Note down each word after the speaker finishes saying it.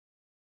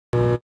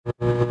Hello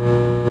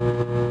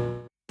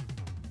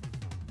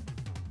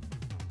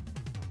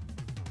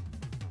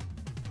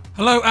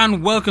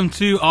and welcome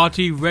to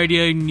RT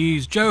Radio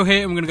News. Joe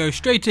here, and we're going to go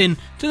straight in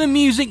to the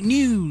music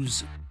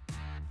news.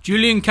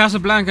 Julian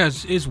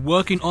Casablancas is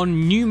working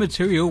on new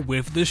material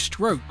with The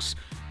Strokes.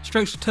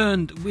 Strokes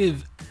returned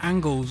with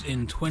Angles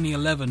in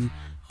 2011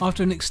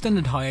 after an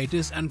extended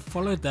hiatus and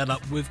followed that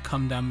up with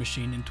Come Down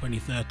Machine in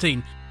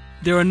 2013.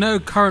 There are no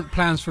current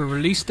plans for a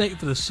release date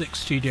for the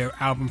sixth studio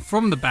album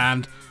from the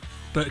band,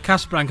 but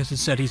Casablancas has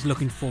said he's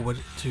looking forward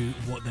to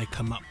what they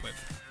come up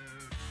with.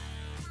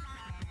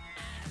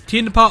 T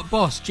in the Park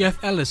boss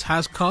Jeff Ellis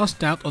has cast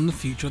doubt on the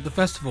future of the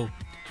festival.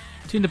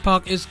 T in the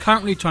Park is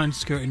currently trying to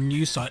secure a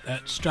new site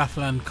at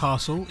Strathland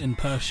Castle in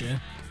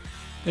Perthshire.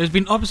 There has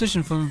been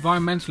opposition from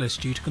environmentalists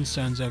due to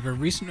concerns over a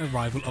recent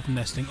arrival of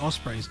nesting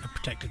ospreys, a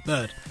protected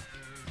bird.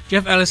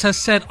 Jeff Ellis has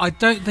said, "I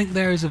don't think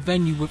there is a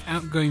venue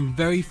without going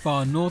very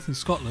far north in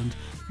Scotland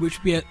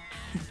which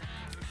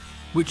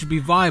would be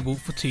viable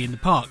for T in the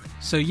Park.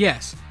 So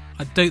yes,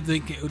 I don't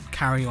think it would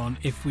carry on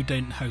if we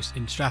don't host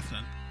in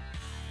Strathland."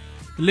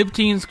 The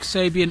Libertines,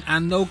 Kasabian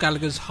and Noel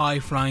Gallagher's High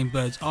Flying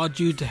Birds are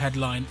due to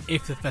headline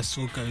if the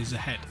festival goes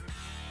ahead.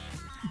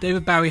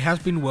 David Bowie has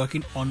been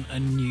working on a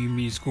new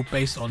musical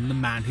based on The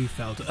Man Who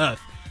Fell to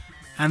Earth,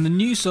 and the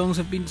new songs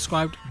have been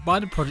described by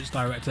the project's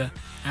director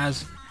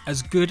as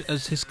good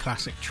as his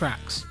classic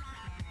tracks.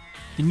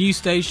 The new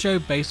stage show,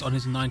 based on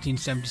his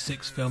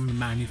 1976 film The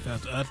Man Who Fell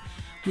to Earth,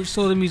 which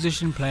saw the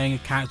musician playing a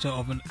character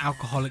of an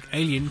alcoholic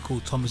alien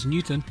called Thomas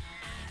Newton,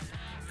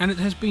 and it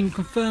has been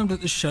confirmed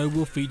that the show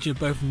will feature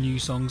both new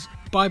songs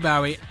by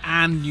Bowie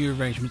and new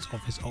arrangements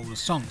of his older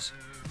songs.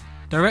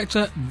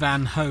 Director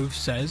Van Hove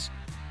says,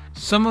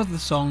 "Some of the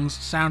songs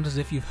sound as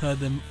if you've heard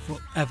them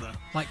forever,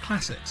 like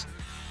classics.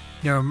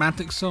 There are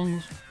romantic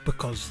songs,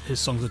 because his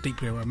songs are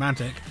deeply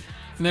romantic,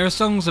 and there are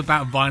songs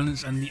about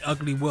violence and the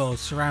ugly world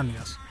surrounding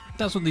us.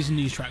 That's what these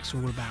new tracks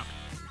are all about."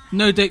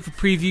 No date for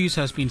previews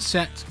has been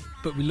set,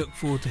 but we look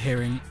forward to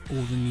hearing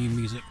all the new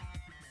music.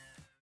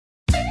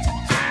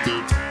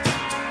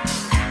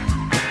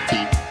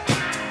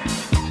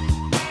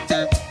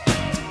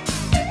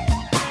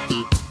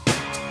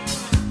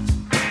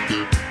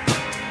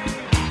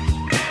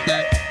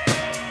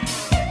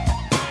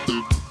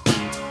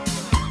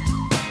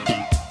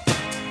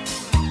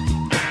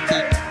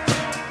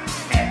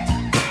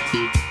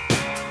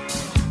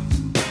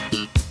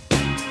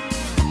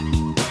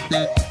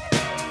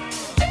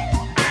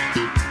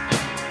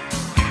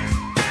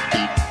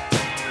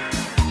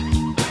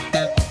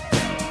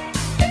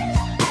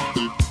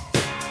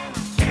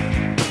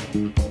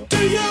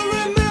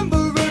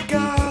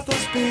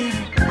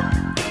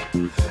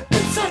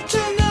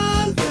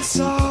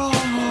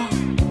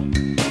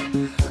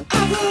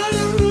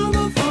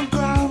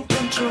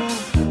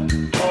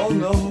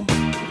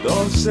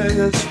 Say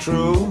it's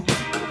true.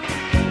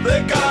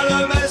 They got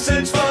a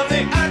message from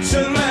the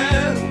action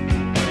man.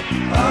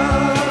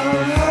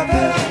 I'm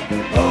happy,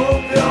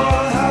 hope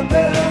you're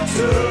happy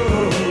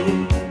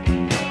too.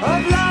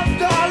 I've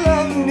loved all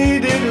I've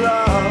needed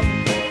love,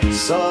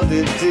 saw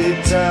the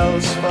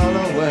details fall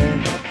away.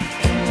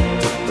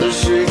 The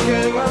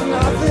shrieking when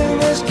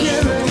nothing is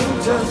killing,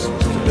 just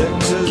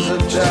pictures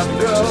of chap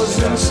girls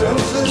and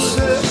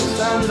synthesis.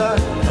 And I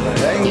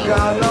ain't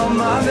got no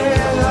money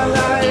and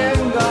I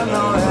ain't got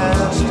no hands.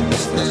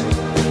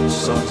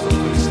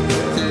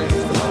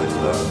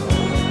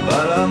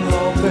 But I'm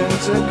hoping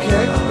to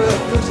kick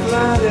because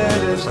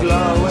planet is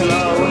glowing.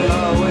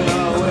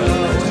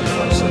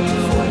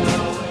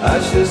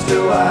 Ashes to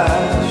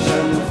ash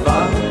and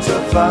funk to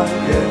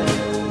funky.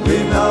 We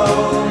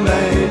know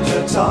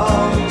Major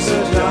Tom's a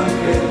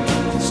junkie,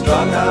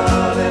 strung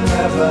out in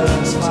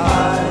heaven's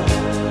high,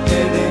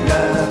 hitting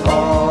an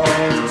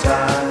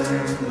all-time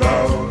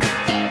low.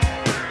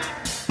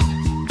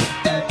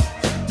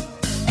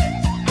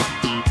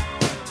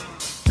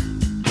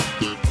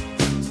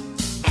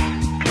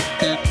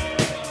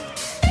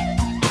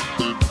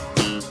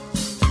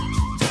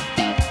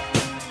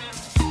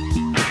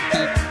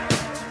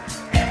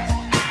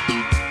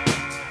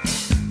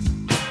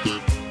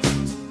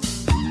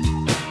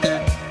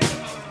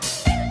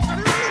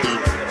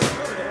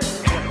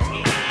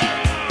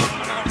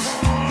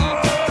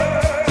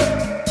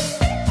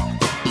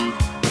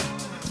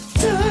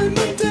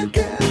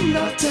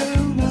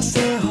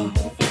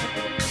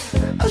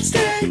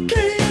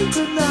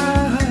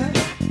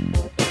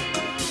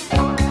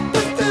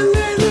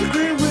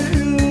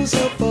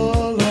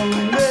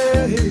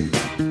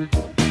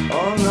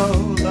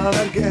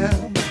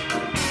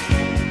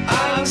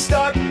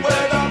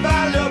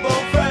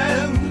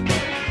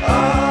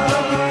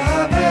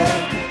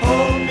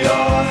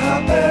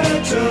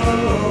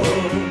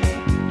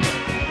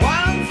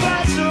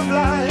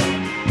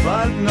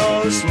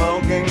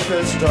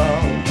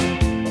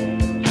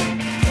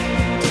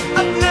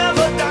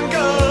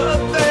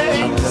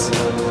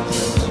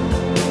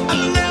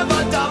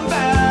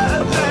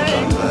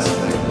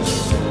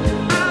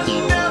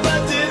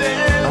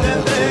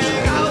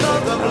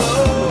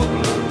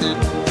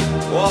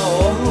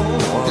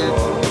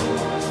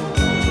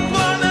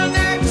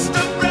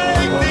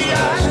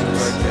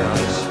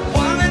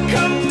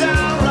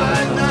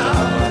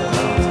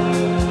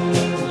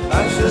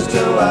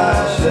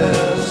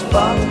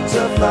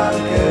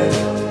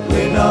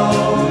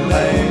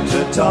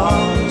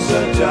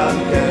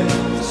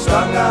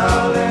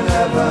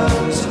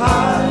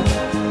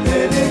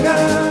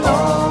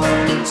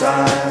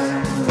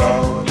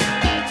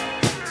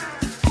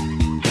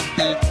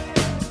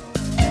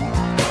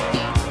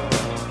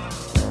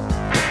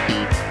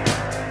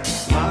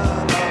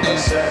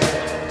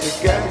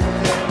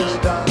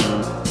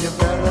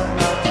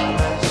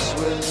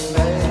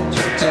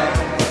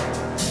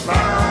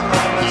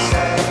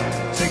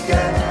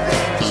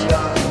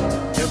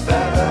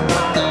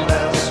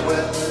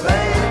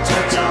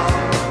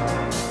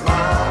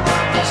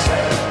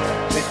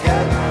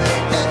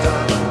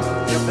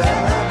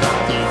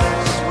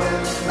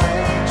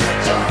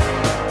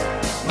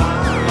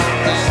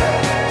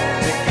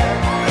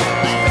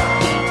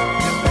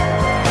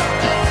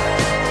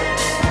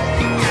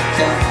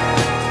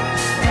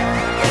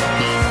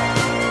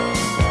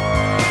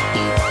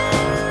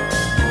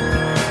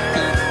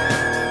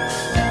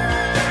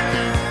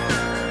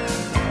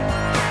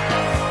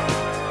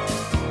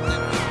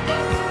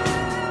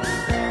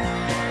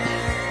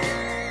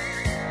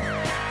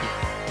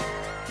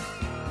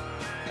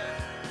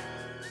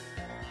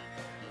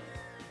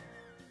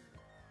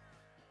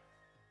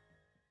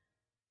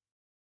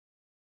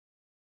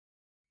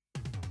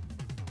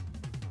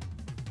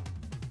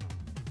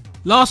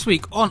 Last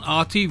week on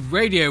RT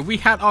Radio, we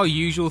had our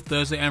usual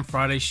Thursday and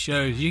Friday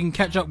shows. You can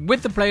catch up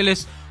with the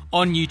playlist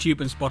on YouTube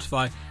and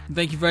Spotify. And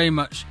thank you very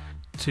much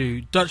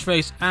to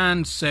Dutchface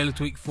and Sailor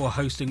Tweak for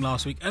hosting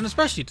last week, and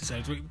especially to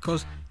Sailor Tweak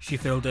because she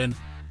filled in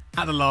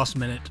at the last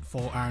minute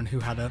for Aaron, who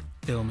had a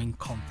filming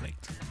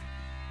conflict.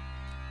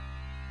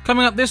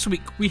 Coming up this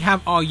week, we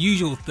have our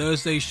usual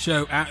Thursday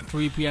show at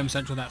 3 PM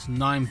Central, that's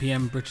 9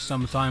 PM British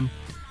Summer Time,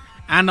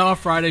 and our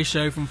Friday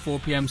show from 4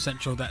 PM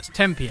Central, that's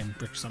 10 PM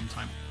British Summer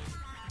Time.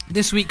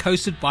 This week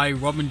hosted by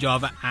Robin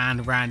Java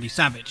and Randy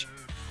Savage.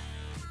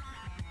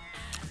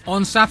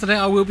 On Saturday,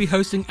 I will be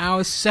hosting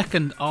our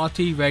second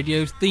RT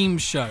Radio theme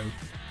show,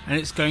 and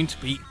it's going to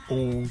be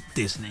all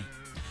Disney.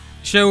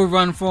 The show will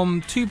run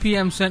from 2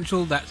 PM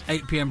Central, that's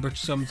 8 PM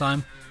British Summer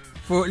Time,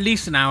 for at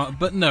least an hour,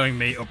 but knowing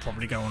me, it'll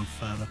probably go on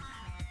further.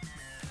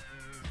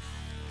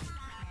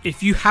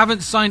 If you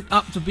haven't signed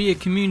up to be a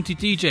community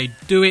DJ,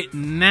 do it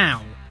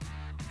now.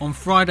 On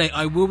Friday,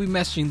 I will be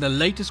messaging the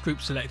latest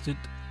group selected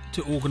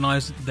to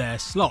organise their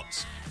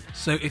slots.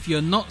 So if you're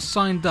not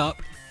signed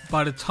up,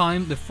 by the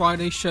time the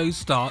Friday show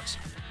starts,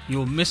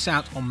 you'll miss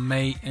out on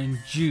May and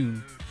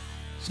June.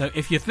 So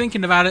if you're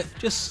thinking about it,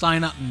 just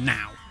sign up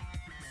now.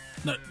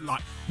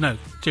 No,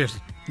 seriously,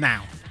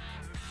 now.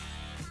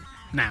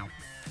 Now.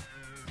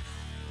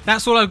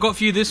 That's all I've got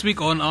for you this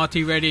week on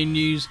RT Radio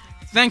News.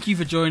 Thank you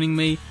for joining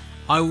me.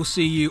 I will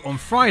see you on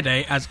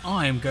Friday, as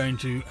I am going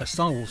to a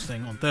Star Wars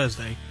thing on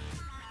Thursday,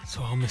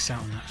 so I'll miss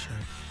out on that show.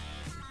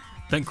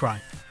 Don't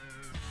cry.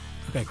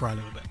 Okay, cry a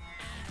little bit.